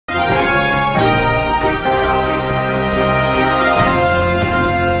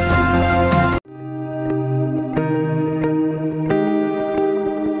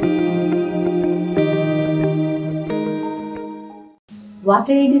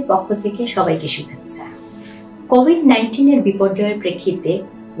Water এইডের পক্ষ থেকে সবাইকে শুভেচ্ছা। কোভিড-19 এর বিপর্যয়ের প্রেক্ষিতে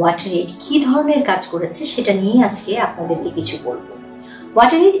ওয়াটার এইড কি ধরনের কাজ করেছে সেটা নিয়ে আজকে আপনাদেরকে কিছু বলবো।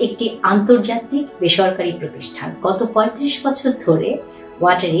 ওয়াটার এইড একটি আন্তর্জাতিক বেসরকারি প্রতিষ্ঠান। গত ৩৫ বছর ধরে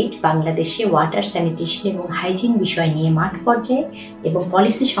ওয়াটার এইড বাংলাদেশে ওয়াটার স্যানিটেশন এবং হাইজিন বিষয় নিয়ে মাঠ পর্যায়ে এবং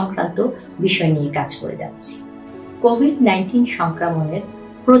পলিসি সংক্রান্ত বিষয় নিয়ে কাজ করে যাচ্ছে। কোভিড-19 সংক্রমণের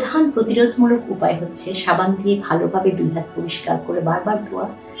প্রধান প্রতিরোধমূলক উপায় হচ্ছে সাবান দিয়ে ভালোভাবে 2 হাত পরিষ্কার করে বারবার ধোয়া,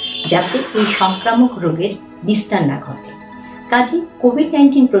 যাতে এই সংক্রামক রোগের বিস্তার না ঘটে। কাজে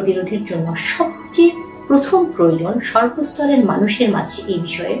কোভিড-19 প্রতিরোধের জন্য সবচেয়ে প্রথম প্রয়োজন সর্বস্তরের মানুষের মাঝে এই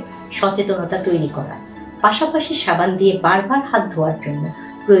বিষয়ে সচেতনতা তৈরি করা, পাশাপাশি সাবান দিয়ে বারবার হাত ধোয়ার জন্য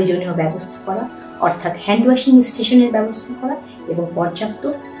প্রয়োজনীয় ব্যবস্থা করা, অর্থাৎ হ্যান্ড ওয়াশিং স্টেশনের ব্যবস্থা করা এবং পর্যাপ্ত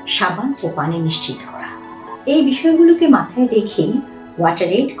সাবান ও পানি নিশ্চিত করা। এই বিষয়গুলোকে মাথায় রেখেই ওয়াটার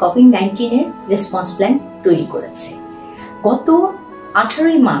এইড কোভিড-19 এর রেসপন্স প্ল্যান তৈরি করেছে। গত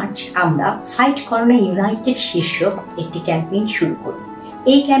 18 মার্চ আমরা ফাইট করোনা ইউনাইটেড শীর্ষক একটি ক্যাম্পেইন শুরু করি।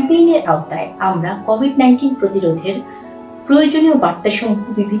 এই ক্যাম্পেইনের আওতায় আমরা কোভিড-19 প্রতিরোধের প্রয়োজনীয় বার্তাসমূহ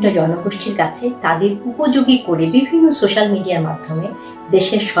বিভিন্ন জনগোষ্ঠীর কাছে তাদের উপযোগী করে বিভিন্ন সোশ্যাল মিডিয়ার মাধ্যমে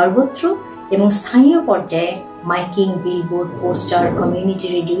দেশের সর্বত্র এবং স্থানীয় পর্যায়ে miking, billboard, poster, community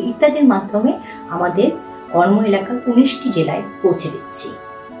radio ইত্যাদির মাধ্যমে আমাদের কর্ম এলাকার 19টি জেলায় পৌঁছে দিচ্ছি।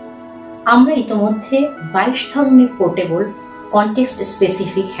 আমরা ইতোমধ্যে 22 ধরনের portable context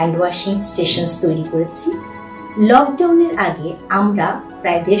specific hand washing stations তৈরি করেছি। লকডাউনের আগে আমরা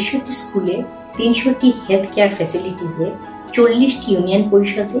প্রায় 150টি স্কুলে, 300টি হেলথ কেয়ার ফ্যাসিলিটিসে, 40টি ইউনিয়ন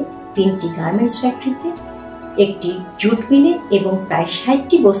পরিষদে, 3টি গার্মেন্টস ফ্যাক্টরিতে, একটি জুট মিলে এবং প্রায়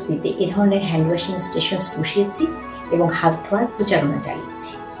 60টি বস্তিতে এ ধরনের হ্যান্ড ওয়াশিং স্টেশনস বসিয়েছি এবং হাত ধোয়ার প্রচারণা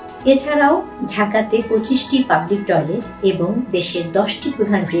চালিয়েছি। এছাড়াও ঢাকাতে 25টি পাবলিক টয়লেট এবং দেশের 10টি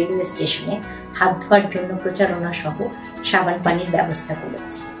প্রধান রেলওয়ে স্টেশনে হাত ধোয়ার জন্য প্রচারণা সহ সাবান পানির ব্যবস্থা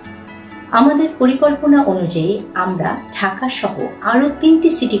করেছি। আমাদের পরিকল্পনা অনুযায়ী আমরা ঢাকা সহ আরও 3টি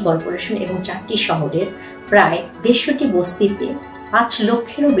সিটি কর্পোরেশন এবং 4টি শহরের প্রায় 150টি বস্তিতে 5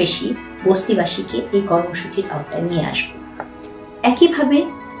 লক্ষেরও বেশি বস্তিবাসীকে এই কর্মসূচির আওতায় নিয়ে আসব। একইভাবে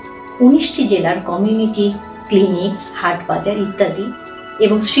 19টি জেলার কমিউনিটি ক্লিনিক, হাট বাজার ইত্যাদি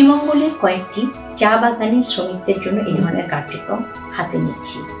এবং শ্রীমঙ্গলের কয়েকটি চা বাগানের শ্রমিকদের জন্য এই ধরনের কার্যক্রম হাতে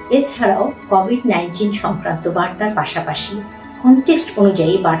নিচ্ছি। এছাড়াও কোভিড-19 সংক্রান্ত বার্তার পাশাপাশি কনটেক্সট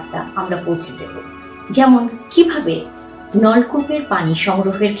অনুযায়ী বার্তা আমরা পৌঁছে দেব, যেমন কিভাবে নলকূপের পানি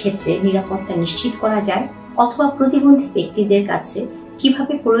সংগ্রহের ক্ষেত্রে নিরাপত্তা নিশ্চিত করা যায় অথবা প্রতিবন্ধী ব্যক্তিদের কাছে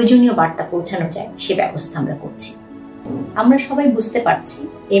কিভাবে প্রয়োজনীয় বার্তা পৌঁছানো যায় সে ব্যবস্থা আমরা করছি। আমরা সবাই বুঝতে পারছি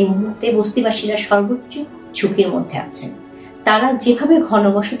এই মুহূর্তে বস্তিবাসীরা সর্বোচ্চ ঝুঁকির মধ্যে আছেন। তারা যেভাবে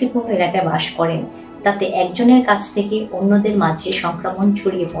ঘনবসতিপূর্ণ এলাকায় বাস করেন তাতে একজনের কাছ থেকে অন্যদের মাঝে সংক্রমণ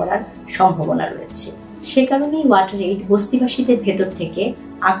ছড়িয়ে পড়ার সম্ভাবনা রয়েছে। সে কারণেই ওয়াটার এইড বস্তিবাসীদের ভেতর থেকে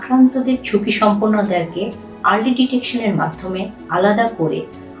আক্রান্তদের ঝুঁকি সম্পন্নদেরকে আর্লি ডিটেকশনের মাধ্যমে আলাদা করে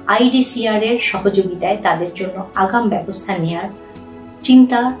আইডিসিআর এর সহযোগিতায় তাদের জন্য আগাম ব্যবস্থা নেওয়ার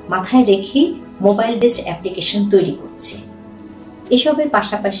চিন্তা মাথায় রেখেই মোবাইল বেসড অ্যাপ্লিকেশন তৈরি করছে। এসবের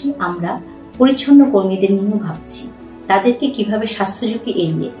পাশাপাশি আমরা পরিচ্ছন্ন কর্মীদের নিয়েও ভাবছি, তাদেরকে কিভাবে স্বাস্থ্য ঝুঁকি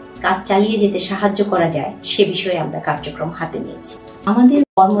এড়িয়ে কাজ চালিয়ে যেতে সাহায্য করা যায় সে বিষয়ে আমরা কার্যক্রম হাতে নিয়েছি। আমাদের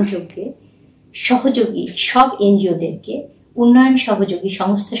কর্মযজ্ঞে সহযোগী সব এনজিওদেরকে, উন্নয়ন সহযোগী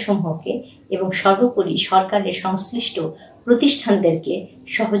সংস্থাসমূহকে এবং সর্বোপরি সরকারের সংশ্লিষ্ট প্রতিষ্ঠানদেরকে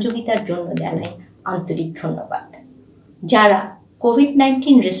সহযোগিতার জন্য জানাই আন্তরিক ধন্যবাদ। যারা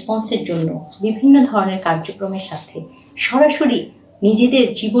কোভিড-19 রেসপন্সের জন্য বিভিন্ন ধরনের কার্যক্রমের সাথে সরাসরি নিজেদের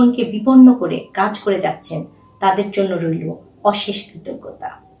জীবনকে বিপন্ন করে কাজ করে যাচ্ছেন, তাদের জন্য রইল অশেষ কৃতজ্ঞতা।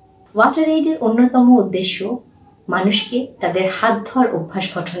 ওয়াটার এইডের অন্যতম উদ্দেশ্য মানুষকে তাদের হাত ধোয়ার অভ্যাস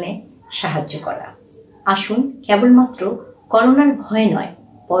গঠনে সাহায্য করা। আসুন কেবলমাত্র করোনার ভয় নয়,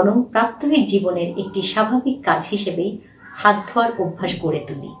 বরং প্রাত্যহিক জীবনের একটি স্বাভাবিক কাজ হিসেবেই হাত ধোয়ার অভ্যাস গড়ে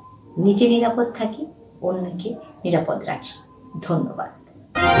তুলি। নিজে নিরাপদ থাকি, অন্যকে নিরাপদ রাখি। ধন্যবাদ।